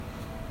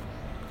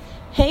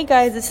Hey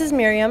guys, this is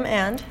Miriam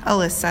and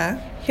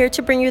Alyssa, here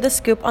to bring you the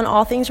scoop on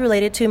all things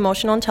related to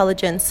emotional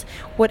intelligence.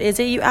 What is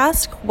it, you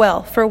ask?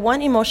 Well, for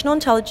one, emotional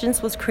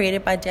intelligence was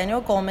created by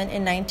Daniel Goleman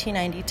in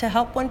 1990 to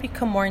help one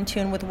become more in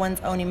tune with one's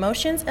own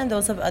emotions and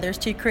those of others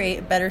to create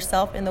a better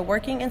self in the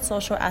working and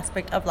social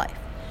aspect of life.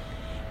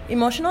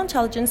 Emotional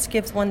intelligence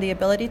gives one the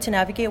ability to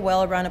navigate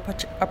well around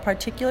a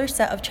particular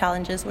set of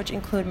challenges, which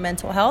include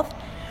mental health,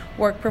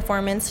 work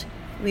performance,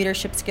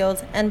 leadership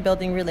skills, and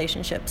building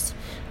relationships.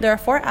 There are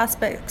 4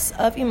 aspects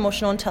of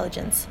emotional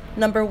intelligence.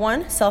 Number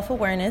 1,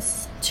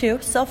 self-awareness. 2,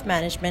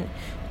 self-management.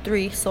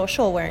 3,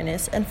 social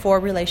awareness. And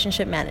 4,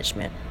 relationship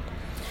management.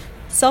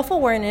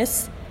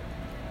 Self-awareness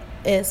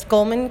is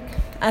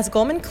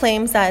Goleman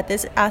claims that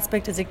this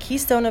aspect is a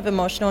keystone of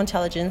emotional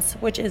intelligence,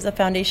 which is a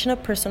foundation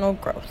of personal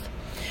growth,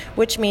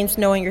 which means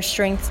knowing your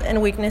strengths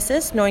and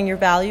weaknesses, knowing your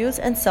values,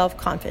 and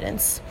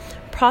self-confidence.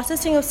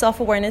 Processing of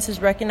self-awareness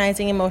is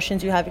recognizing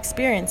emotions you have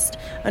experienced,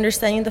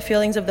 understanding the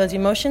feelings of those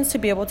emotions to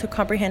be able to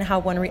comprehend how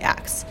one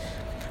reacts.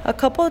 A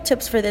couple of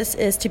tips for this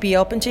is to be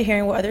open to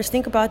hearing what others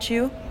think about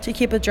you, to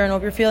keep a journal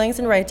of your feelings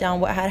and write down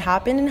what had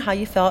happened and how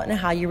you felt and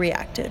how you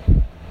reacted.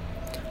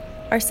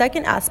 Our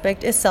second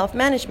aspect is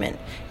self-management.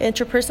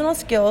 Interpersonal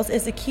skills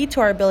is the key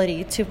to our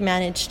ability to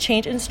manage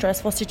change in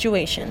stressful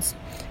situations.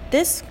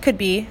 This could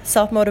be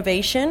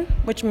self-motivation,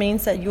 which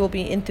means that you will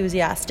be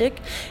enthusiastic,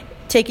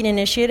 taking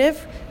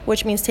initiative,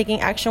 which means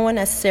taking action when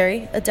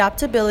necessary,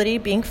 adaptability,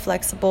 being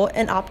flexible,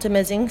 and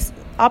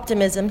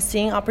optimism,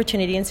 seeing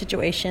opportunity in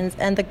situations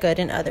and the good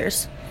in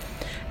others.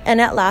 And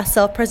at last,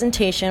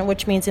 self-presentation,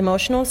 which means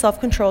emotional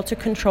self-control to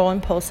control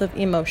impulsive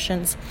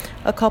emotions.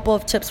 A couple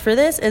of tips for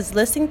this is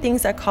listing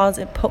things that cause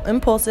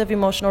impulsive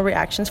emotional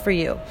reactions for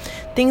you.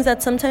 Things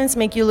that sometimes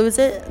make you lose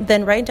it,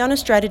 then write down a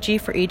strategy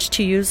for each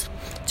to use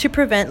to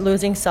prevent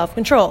losing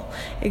self-control.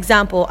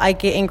 Example, I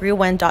get angry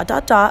when ...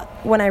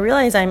 When I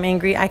realize I'm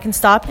angry, I can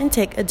stop and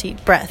take a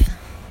deep breath.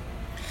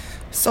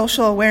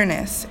 social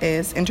awareness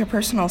is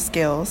interpersonal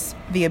skills,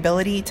 the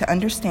ability to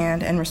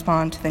understand and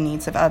respond to the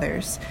needs of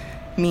others.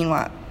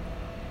 Meanwhile,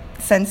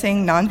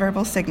 sensing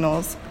nonverbal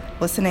signals,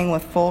 listening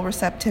with full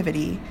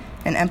receptivity,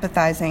 and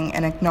empathizing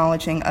and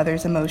acknowledging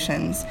others'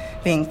 emotions,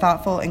 being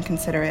thoughtful and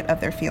considerate of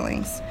their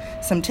feelings.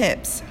 Some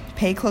tips: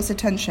 pay close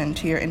attention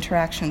to your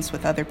interactions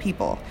with other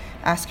people.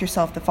 Ask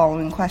yourself the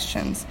following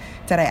questions.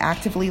 Did I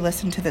actively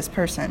listen to this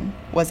person?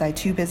 Was I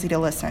too busy to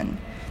listen?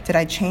 Did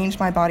I change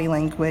my body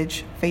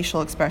language,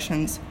 facial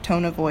expressions,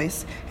 tone of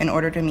voice in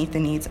order to meet the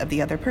needs of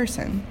the other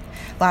person?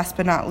 Last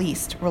but not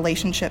least,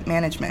 relationship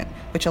management,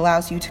 which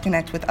allows you to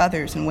connect with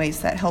others in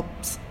ways that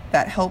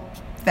help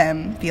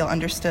them feel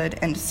understood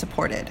and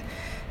supported.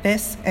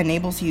 This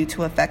enables you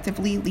to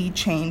effectively lead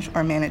change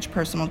or manage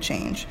personal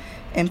change.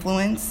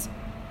 Influence,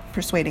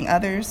 persuading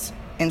others,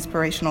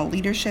 inspirational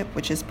leadership,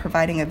 which is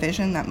providing a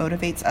vision that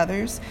motivates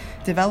others,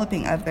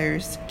 developing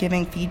others,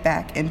 giving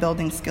feedback, and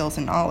building skills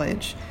and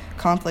knowledge,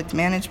 conflict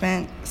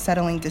management,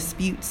 settling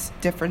disputes,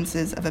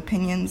 differences of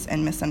opinions,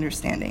 and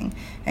misunderstanding,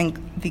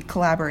 and the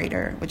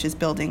collaborator, which is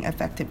building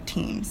effective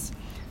teams.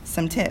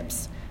 Some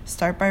tips: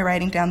 start by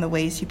writing down the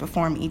ways you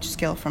perform each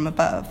skill from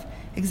above.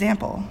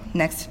 Example,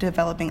 next to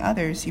developing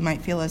others, you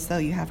might feel as though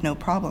you have no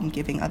problem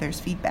giving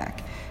others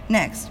feedback.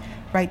 Next,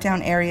 write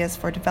down areas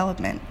for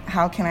development.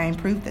 How can I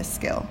improve this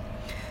skill?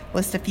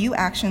 List a few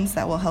actions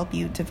that will help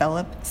you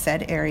develop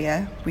said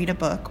area, read a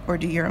book, or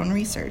do your own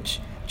research.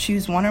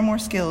 Choose 1 or more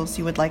skills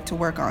you would like to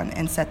work on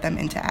and set them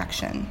into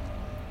action.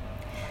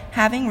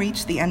 Having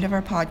reached the end of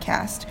our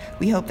podcast,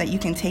 we hope that you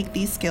can take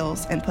these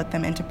skills and put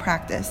them into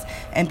practice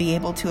and be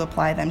able to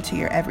apply them to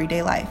your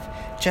everyday life.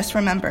 Just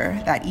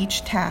remember that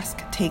each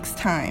task takes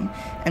time,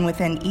 and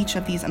within each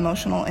of these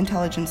emotional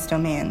intelligence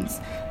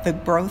domains, the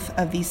growth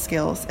of these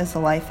skills is a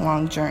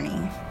lifelong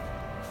journey.